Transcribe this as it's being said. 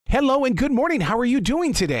Hello and good morning. How are you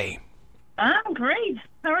doing today? I'm great.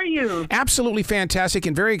 How are you? Absolutely fantastic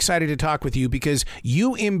and very excited to talk with you because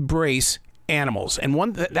you embrace animals, and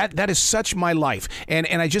one that is such my life, and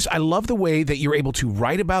I love the way that you're able to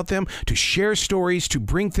write about them, to share stories, to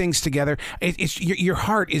bring things together. It's your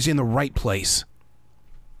heart is in the right place.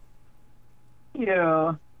 Thank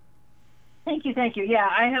you. Thank you. Yeah,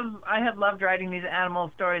 I have loved writing these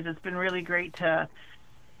animal stories. It's been really great to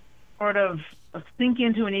sort of sink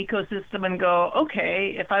into an ecosystem and go,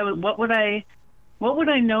 okay, if I was, what would I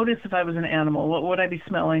notice if I was an animal? What would I be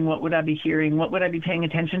smelling? What would I be hearing? What would I be paying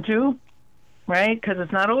attention to? Right? Because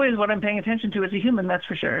it's not always what I'm paying attention to as a human, that's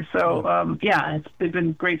for sure. So, it's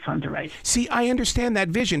been great fun to write. See, I understand that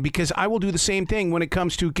vision because I will do the same thing when it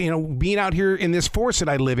comes to, being out here in this forest that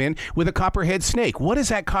I live in with a copperhead snake. What is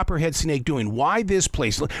that copperhead snake doing? Why this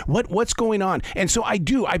place? What's going on? And so I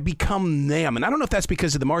become them. And I don't know if that's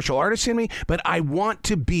because of the martial artist in me, but I want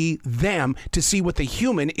to be them to see what the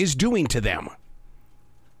human is doing to them.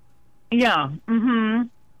 Yeah. Mm-hmm.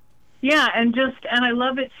 Yeah, and I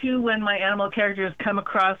love it too when my animal characters come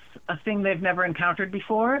across a thing they've never encountered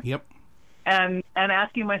before. Yep. And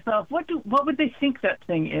asking myself, what would they think that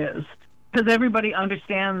thing is? Because everybody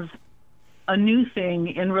understands a new thing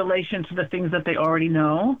in relation to the things that they already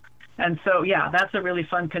know. And so, yeah, that's a really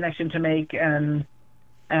fun connection to make, and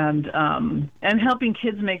helping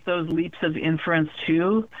kids make those leaps of inference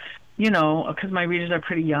too. Because my readers are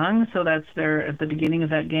pretty young, so they're at the beginning of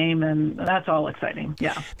that game, and that's all exciting.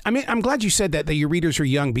 Yeah. I mean, I'm glad you said that your readers are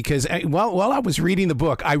young because while I was reading the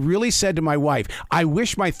book, I really said to my wife, I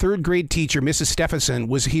wish my third grade teacher, Mrs. Stephenson,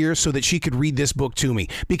 was here so that she could read this book to me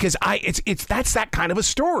because that's that kind of a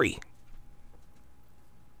story.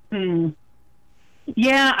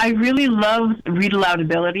 Yeah, I really love read aloud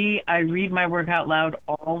ability. I read my work out loud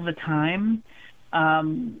all the time.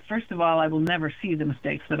 First of all, I will never see the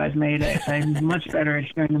mistakes that I've made. I'm much better at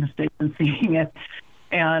hearing the mistakes than seeing it.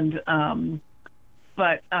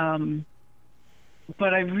 But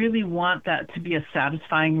I really want that to be a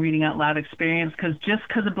satisfying reading out loud experience, because just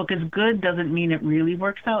because a book is good doesn't mean it really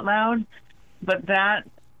works out loud. But that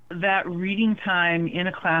reading time in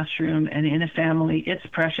a classroom and in a family, it's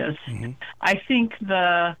precious. Mm-hmm. I think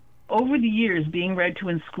over the years being read to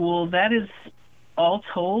in school, that is all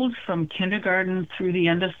told from kindergarten through the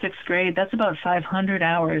end of sixth grade, that's about 500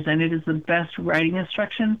 hours, and it is the best writing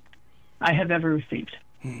instruction I have ever received.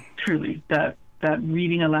 Truly, that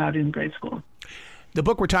reading aloud in grade school. The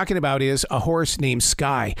book we're talking about is A Horse Named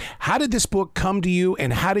Sky. How did this book come to you,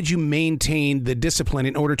 and how did you maintain the discipline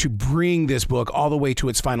in order to bring this book all the way to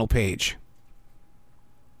its final page?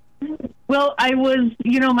 Well, I was,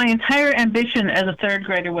 my entire ambition as a third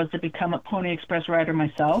grader was to become a Pony Express rider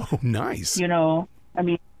myself. Oh, nice.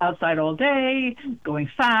 Outside all day, going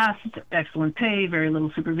fast, excellent pay, very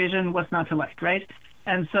little supervision, what's not to like, right?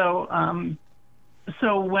 And so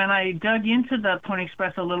when I dug into the Pony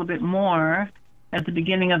Express a little bit more at the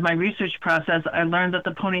beginning of my research process, I learned that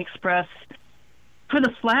the Pony Express, for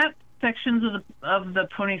the flat sections of the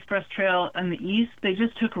Pony Express Trail in the east, they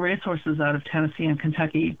just took racehorses out of Tennessee and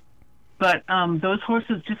Kentucky. But those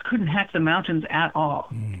horses just couldn't hack the mountains at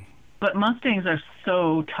all. But Mustangs are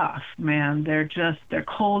so tough, man. They're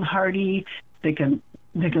cold hardy. They can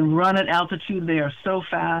run at altitude. They are so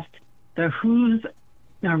fast. Their hooves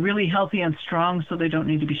are really healthy and strong, so they don't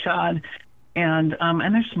need to be shod. And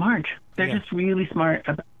they're smart. They're just really smart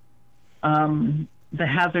about the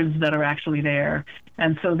hazards that are actually there.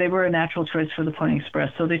 And so they were a natural choice for the Pony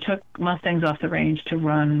Express. So they took Mustangs off the range to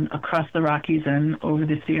run across the Rockies and over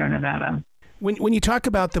the Sierra Nevada. When you talk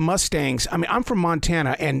about the Mustangs, I mean, I'm from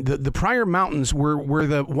Montana, and the Pryor Mountains were where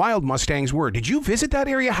the wild Mustangs were. Did you visit that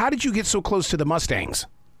area? How did you get so close to the Mustangs?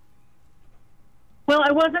 Well,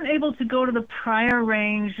 I wasn't able to go to the Pryor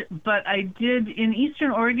Range, but I did in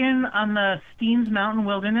eastern Oregon on the Steens Mountain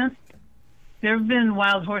Wilderness. There have been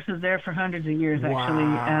wild horses there for hundreds of years, actually.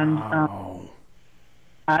 Wow.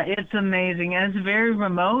 And it's amazing. And it's very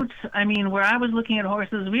remote. I mean, where I was looking at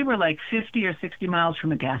horses, we were like 50 or 60 miles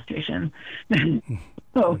from a gas station.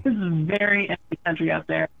 So this is very empty country out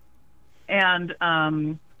there. And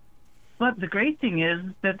but the great thing is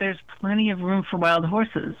that there's plenty of room for wild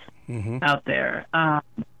horses out there.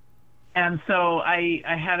 And so I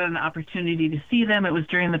had an opportunity to see them. It was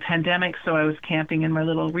during the pandemic, so I was camping in my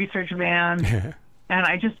little research van. And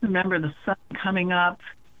I just remember the sun coming up,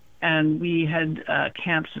 and we had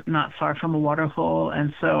camped not far from a water hole.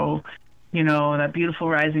 And so, that beautiful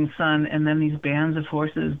rising sun, and then these bands of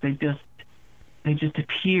horses, they just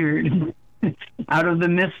appeared out of the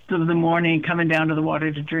mist of the morning, coming down to the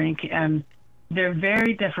water to drink. And they're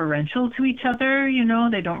very deferential to each other.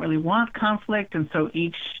 They don't really want conflict, and so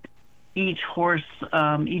each horse,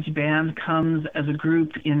 each band comes as a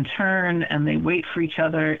group in turn, and they wait for each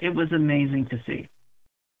other. It was amazing to see.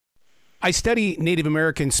 I study Native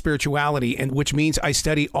American spirituality, and which means I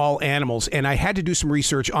study all animals, and I had to do some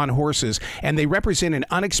research on horses, and they represent an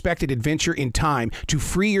unexpected adventure in time to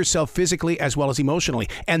free yourself physically as well as emotionally.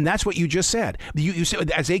 And that's what you just said. You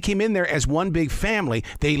said as they came in there as one big family,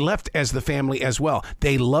 they left as the family as well.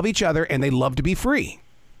 They love each other, and they love to be free.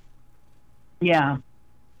 Yeah.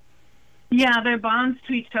 Yeah, their bonds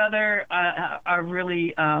to each other are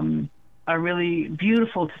really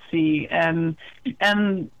beautiful to see, and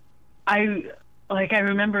I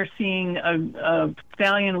remember seeing a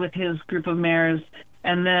stallion with his group of mares,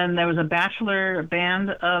 and then there was a bachelor band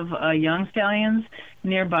of young stallions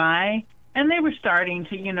nearby, and they were starting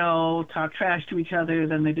to, talk trash to each other.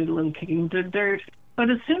 Then they did a little kicking the dirt. But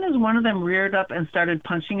as soon as one of them reared up and started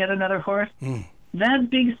punching at another horse, that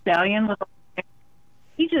big stallion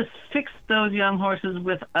he just fixed those young horses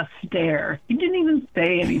with a stare. He didn't even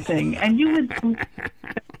say anything, and you would.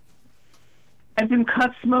 I've been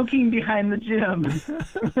caught smoking behind the gym.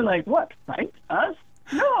 We're like, what, fight us?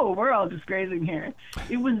 No, we're all just grazing here.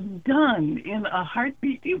 It was done in a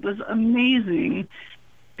heartbeat. It was amazing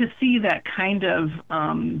to see that kind of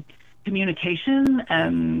communication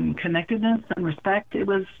and connectedness and respect. It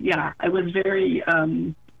was very,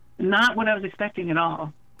 not what I was expecting at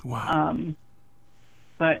all. Wow.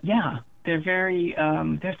 But yeah, they're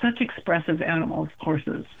such expressive animals,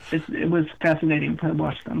 horses. It was fascinating to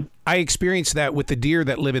watch them. I experienced that with the deer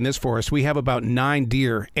that live in this forest. We have about 9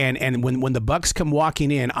 deer, and when the bucks come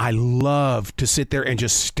walking in, I love to sit there and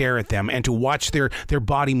just stare at them and to watch their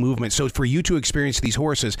body movement. So for you to experience these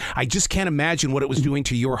horses, I just can't imagine what it was doing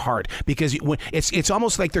to your heart, because it's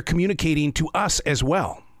almost like they're communicating to us as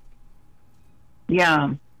well.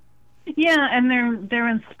 Yeah. Yeah, and they're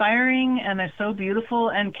inspiring, and they're so beautiful.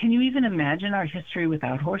 And can you even imagine our history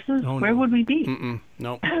without horses? Oh, Where would we be?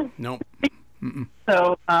 No.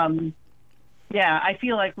 So, I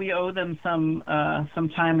feel like we owe them some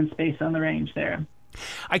time and space on the range there.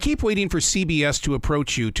 I keep waiting for CBS to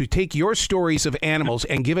approach you to take your stories of animals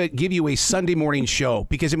and give you a Sunday morning show,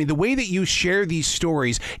 because the way that you share these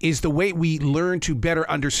stories is the way we learn to better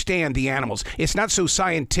understand the animals. It's not so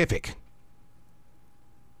scientific.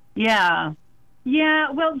 Yeah.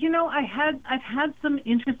 Well, I've had some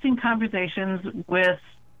interesting conversations with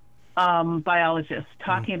biologists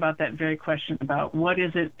talking about that very question about what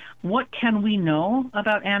can we know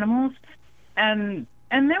about animals, and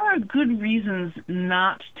there are good reasons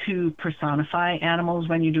not to personify animals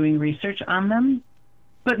when you're doing research on them.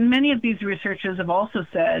 But many of these researchers have also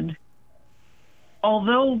said,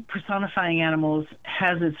 although personifying animals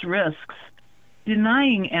has its risks,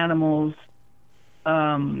 denying animals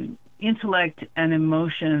intellect and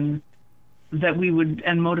emotion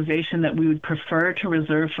and motivation that we would prefer to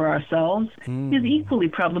reserve for ourselves is equally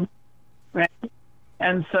problematic, right?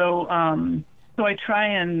 And so I try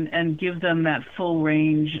and give them that full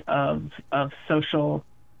range of social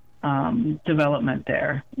development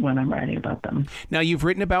there when I'm writing about them. Now, you've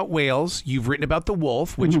written about whales, you've written about the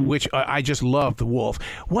wolf, which I just love the wolf.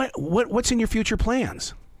 What's in your future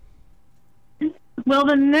plans? Well,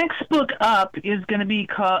 the next book up is going to be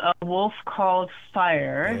called A Wolf Called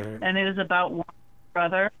Fire, and it is about one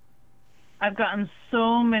brother. I've gotten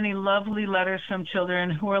so many lovely letters from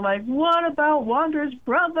children who are like, what about Wander's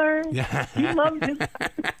brother? He loved his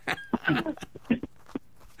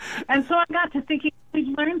And so I got to thinking,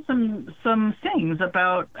 we've learned some things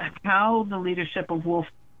about how the leadership of wolf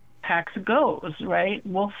packs goes, right?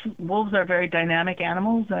 Wolves are very dynamic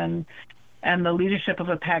animals, and the leadership of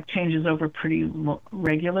a pack changes over pretty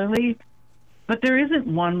regularly. But there isn't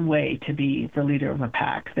one way to be the leader of a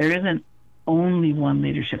pack. There isn't only one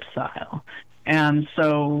leadership style. And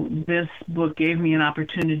so this book gave me an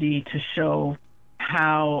opportunity to show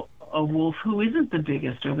how a wolf who isn't the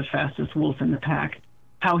biggest or the fastest wolf in the pack,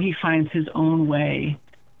 how he finds his own way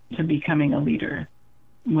to becoming a leader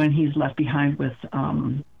when he's left behind with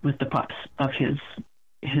the pups of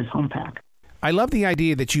his home pack. I love the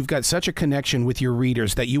idea that you've got such a connection with your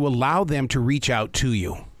readers that you allow them to reach out to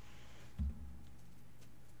you.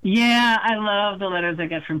 Yeah, I love the letters I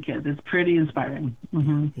get from kids. It's pretty inspiring.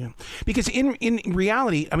 Yeah, because in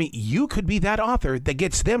reality, you could be that author that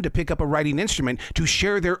gets them to pick up a writing instrument to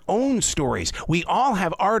share their own stories. We all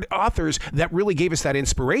have authors that really gave us that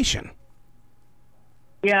inspiration.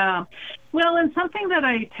 Yeah. Well, and something that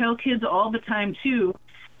I tell kids all the time, too,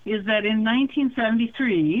 is that in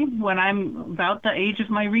 1973, when I'm about the age of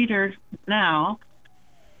my reader now,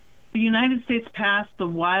 the United States passed the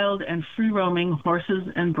Wild and Free-Roaming Horses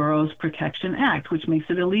and Burros Protection Act, which makes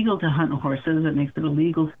it illegal to hunt horses. It makes it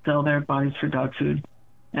illegal to sell their bodies for dog food,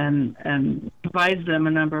 and provides them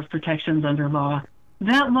a number of protections under law.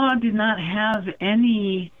 That law did not have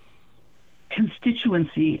any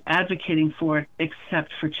constituency advocating for it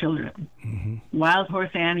except for children. Mm-hmm. Wild Horse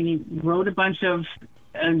Annie wrote a bunch of,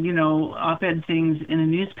 op-ed things in a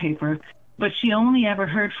newspaper, but she only ever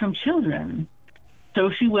heard from children. So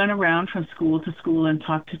she went around from school to school and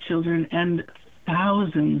talked to children, and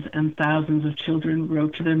thousands of children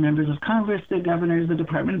wrote to their members of Congress, their governors, the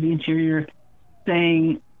Department of the Interior,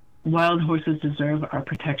 saying wild horses deserve our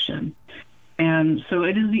protection. And so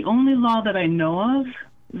it is the only law that I know of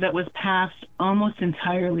that was passed almost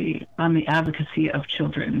entirely on the advocacy of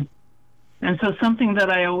children. And so something that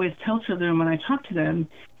I always tell children when I talk to them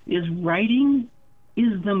is writing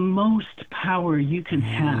is the most power you can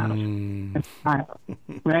have as a child,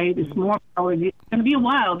 right? It's more power. It's going to be a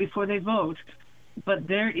while before they vote, but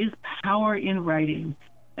there is power in writing,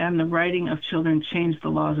 and the writing of children changed the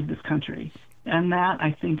laws of this country. And that,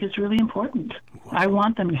 I think, is really important. Wow. I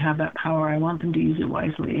want them to have that power. I want them to use it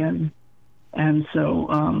wisely. And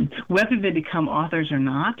so whether they become authors or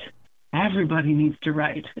not, everybody needs to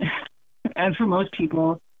write. And for most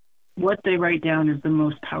people, what they write down is the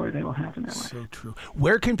most power they will have in their life. So true.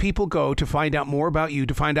 Where can people go to find out more about you,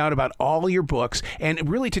 to find out about all your books, and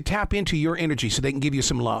really to tap into your energy so they can give you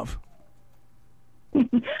some love?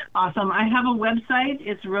 Awesome. I have a website.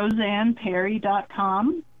 It's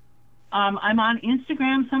roseanneparry.com. I'm on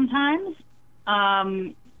Instagram sometimes,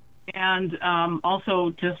 and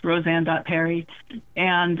also just roseanne.parry.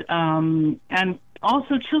 And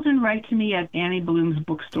also, children write to me at Annie Bloom's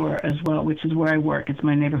bookstore as well, which is where I work. It's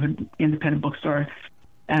my neighborhood independent bookstore.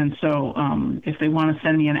 And so if they want to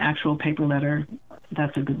send me an actual paper letter,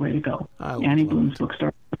 that's a good way to go. Annie Bloom's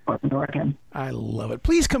bookstore, Portland, Oregon. I love it.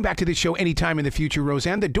 Please come back to this show anytime in the future,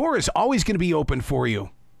 Roseanne. The door is always going to be open for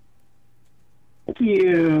you. Thank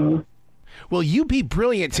you. Well, you be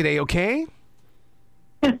brilliant today, okay?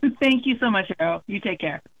 Thank you so much, Earl. You take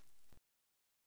care.